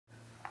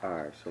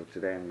Alright, so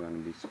today I'm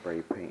going to be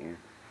spray painting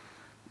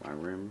my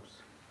rims.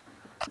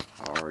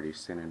 I already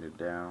sanded it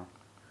down,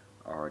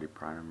 I already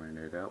primered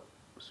it up,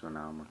 so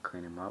now I'm going to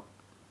clean them up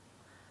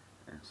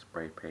and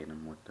spray paint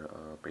them with the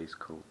base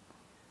coat.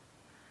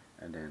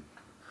 And then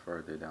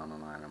further down the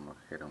line I'm going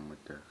to hit them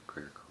with the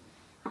clear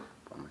coat.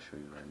 But I'm going to show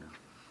you right now.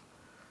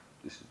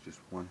 This is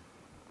just one.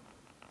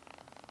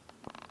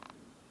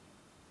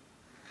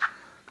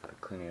 Gotta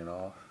clean it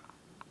off.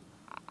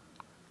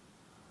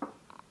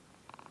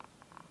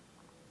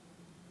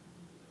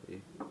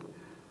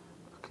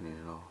 Clean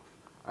it off.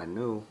 I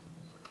knew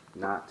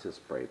not to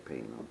spray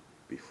paint them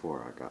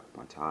before I got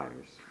my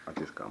tires. I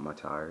just got my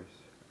tires,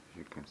 as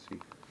you can see,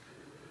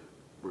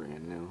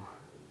 brand new.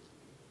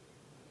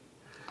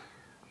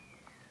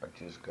 I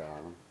just got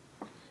them,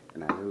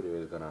 and I knew they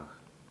was gonna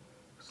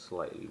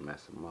slightly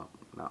mess them up.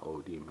 Not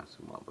OD mess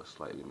them up, but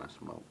slightly mess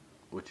them up,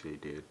 which they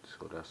did.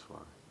 So that's why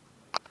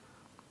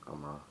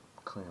I'm gonna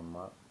clean them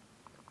up.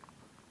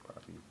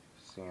 Probably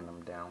sand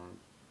them down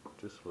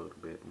just a little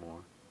bit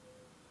more,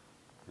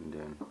 and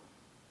then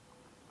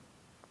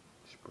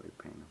spray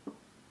paint them.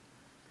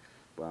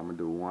 But I'm gonna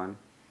do one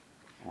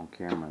on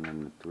camera and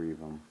then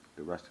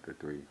the rest of the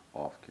three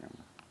off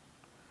camera.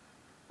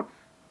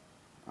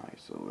 Alright,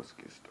 so let's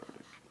get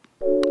started.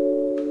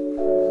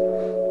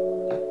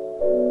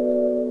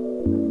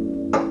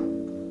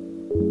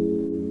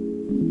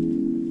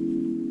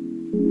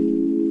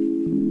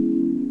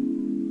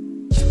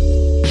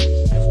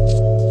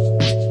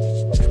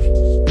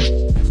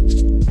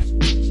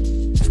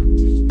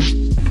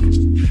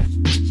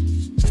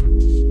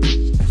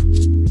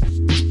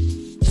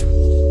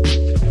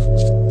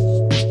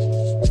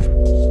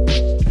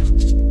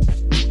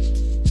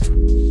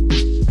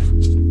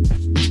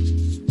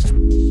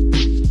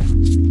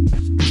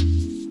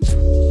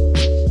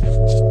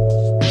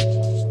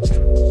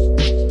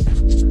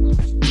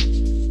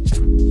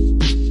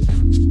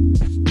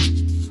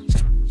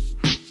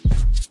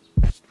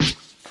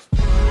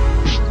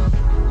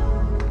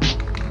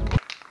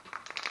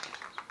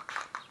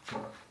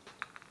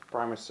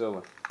 Primer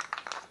sealer.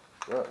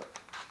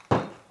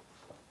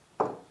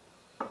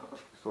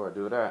 Before I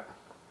do that,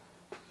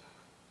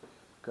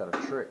 got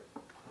a trick.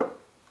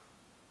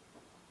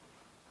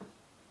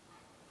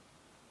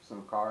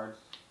 Some cards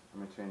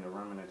in between the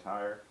rim and the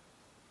tire,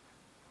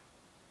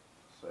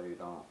 so you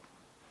don't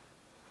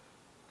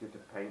get the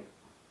paint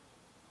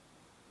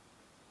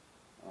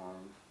on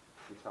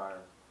the tire.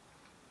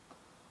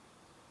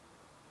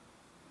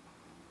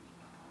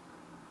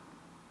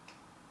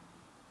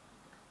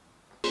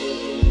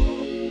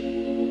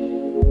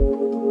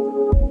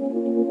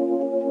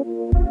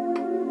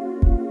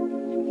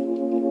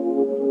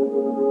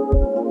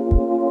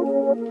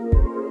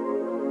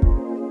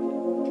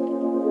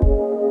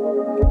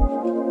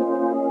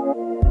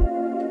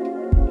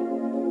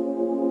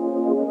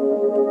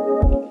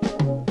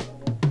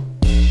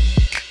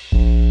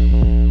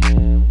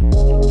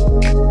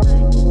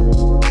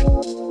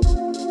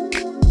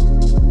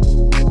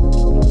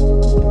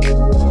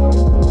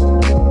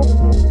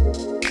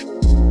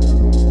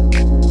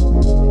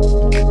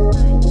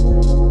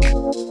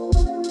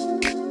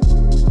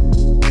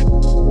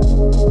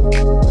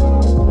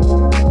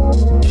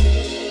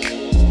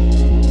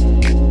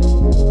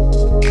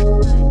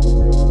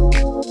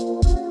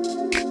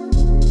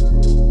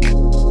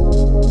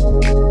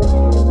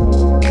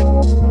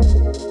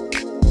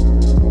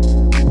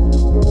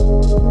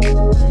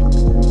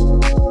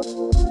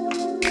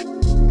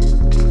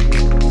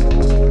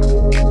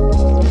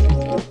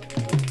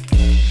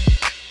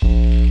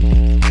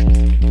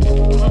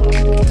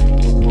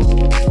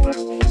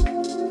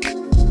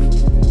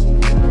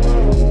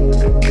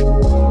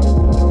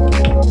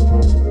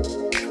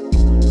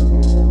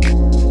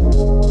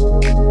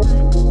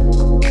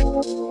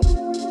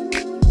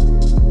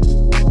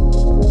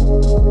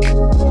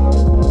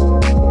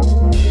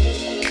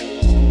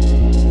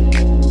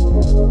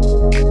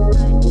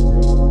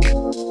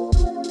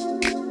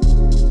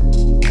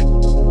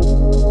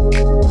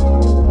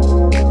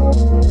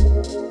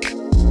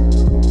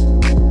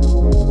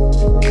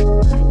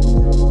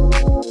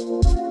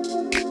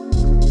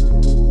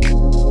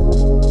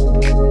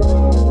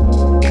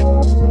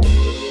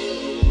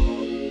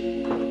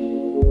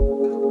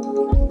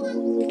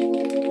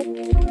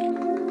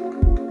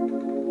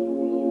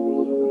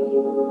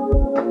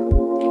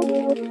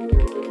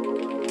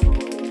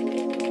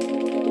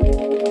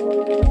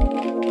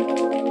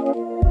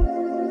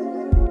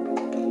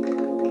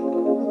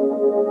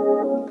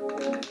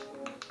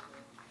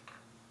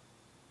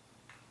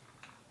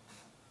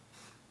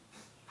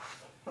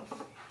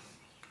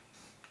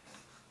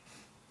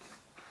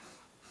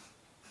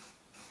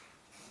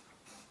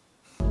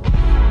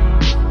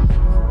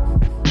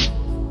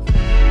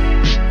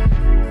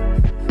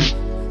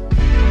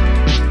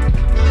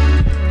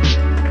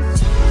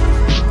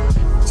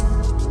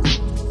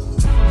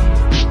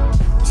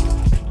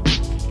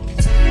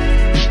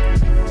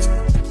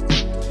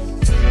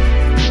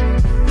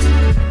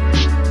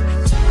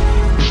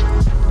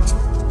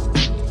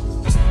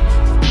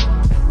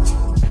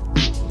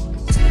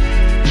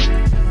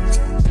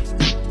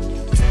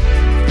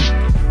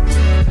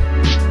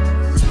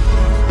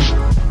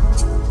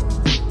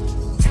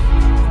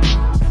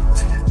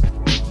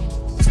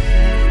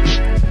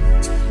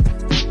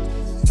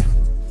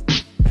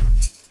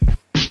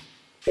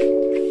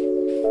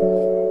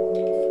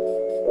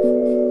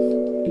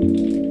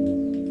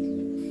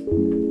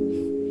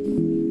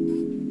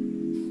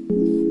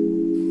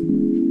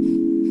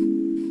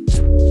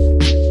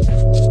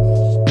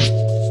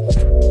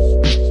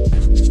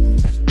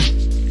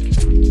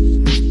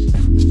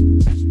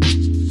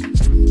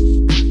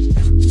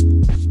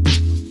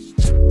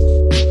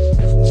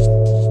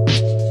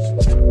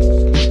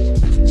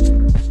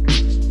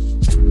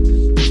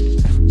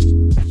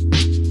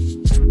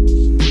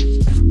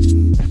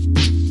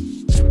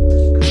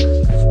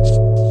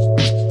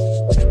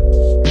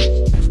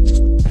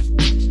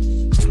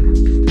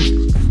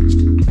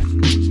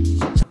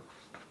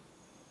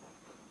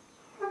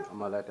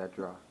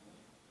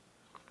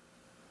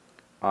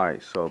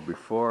 Alright, so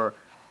before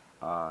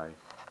I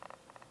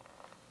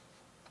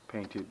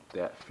painted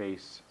that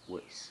face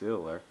with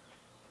sealer,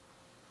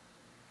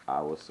 I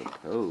was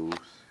supposed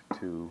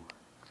to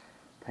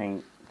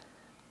paint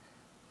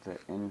the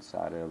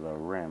inside of the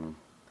rim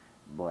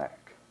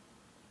black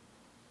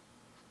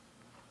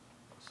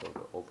so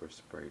the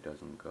overspray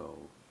doesn't go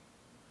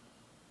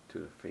to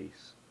the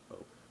face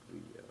of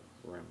the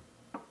rim.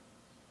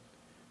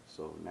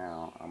 So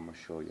now I'm going to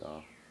show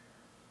y'all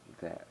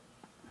that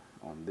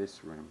on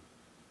this rim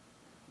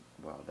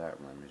while that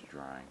rim is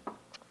drying.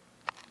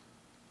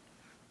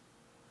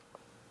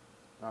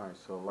 Alright,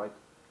 so like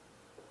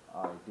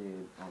I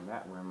did on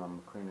that rim, I'm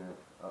going to clean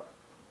it up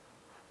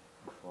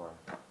before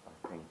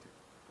I paint it.